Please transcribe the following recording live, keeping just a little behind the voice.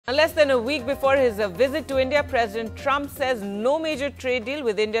Less than a week before his visit to India, President Trump says no major trade deal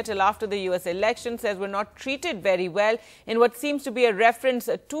with India till after the US election, says we're not treated very well in what seems to be a reference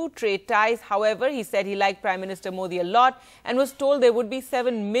to trade ties. However, he said he liked Prime Minister Modi a lot and was told there would be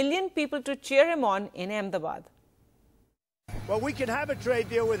 7 million people to cheer him on in Ahmedabad. Well, we can have a trade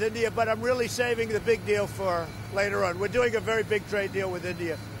deal with India, but I'm really saving the big deal for later on. We're doing a very big trade deal with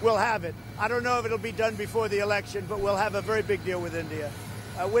India. We'll have it. I don't know if it'll be done before the election, but we'll have a very big deal with India.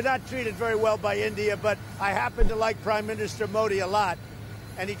 We're not treated very well by India, but I happen to like Prime Minister Modi a lot.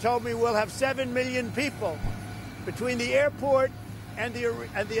 And he told me we'll have 7 million people between the airport and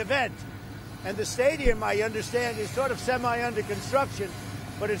the event. And the stadium, I understand, is sort of semi under construction,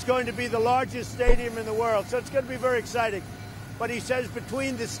 but it's going to be the largest stadium in the world. So it's going to be very exciting. But he says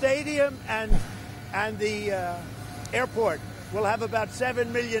between the stadium and the airport, we'll have about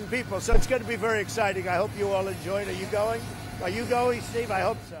 7 million people. So it's going to be very exciting. I hope you all enjoy it. Are you going? Are you going, Steve? I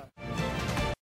hope so.